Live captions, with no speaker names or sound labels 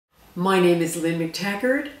My name is Lynne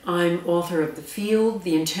McTaggart. I'm author of The Field,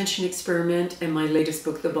 The Intention Experiment, and my latest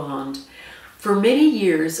book, The Bond. For many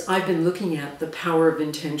years, I've been looking at the power of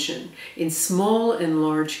intention in small and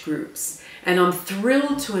large groups, and I'm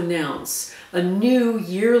thrilled to announce a new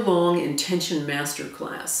year-long Intention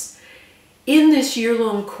Masterclass. In this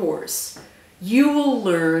year-long course, you will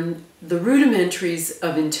learn the rudimentaries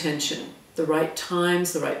of intention, the right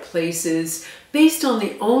times, the right places, based on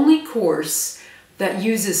the only course that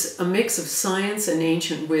uses a mix of science and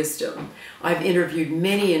ancient wisdom. I've interviewed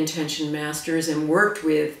many intention masters and worked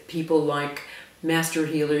with people like master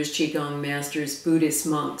healers, Qigong masters, Buddhist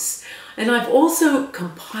monks. And I've also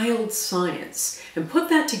compiled science and put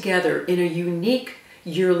that together in a unique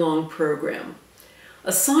year-long program.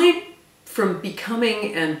 Aside from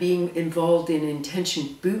becoming and being involved in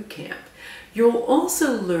Intention Boot Camp, you'll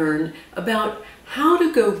also learn about how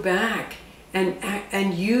to go back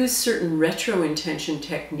and use certain retro intention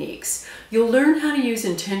techniques. You'll learn how to use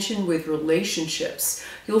intention with relationships.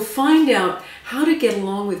 You'll find out how to get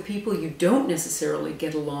along with people you don't necessarily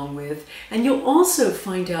get along with, and you'll also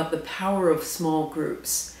find out the power of small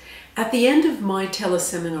groups. At the end of my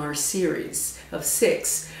teleseminar series of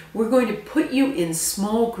 6, we're going to put you in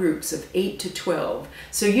small groups of 8 to 12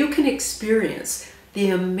 so you can experience the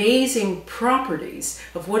amazing properties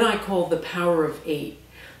of what I call the power of 8.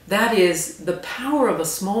 That is the power of a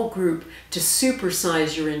small group to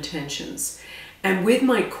supersize your intentions. And with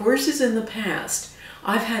my courses in the past,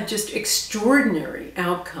 I've had just extraordinary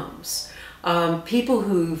outcomes. People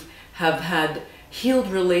who have had healed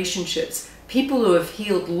relationships, people who have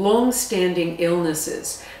healed long-standing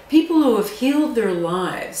illnesses, people who have healed their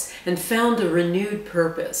lives and found a renewed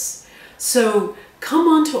purpose. So come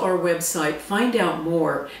onto our website, find out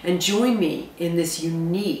more, and join me in this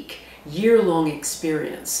unique year-long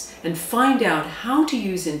experience and find out how to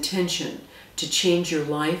use intention to change your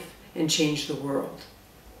life and change the world.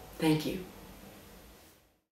 Thank you.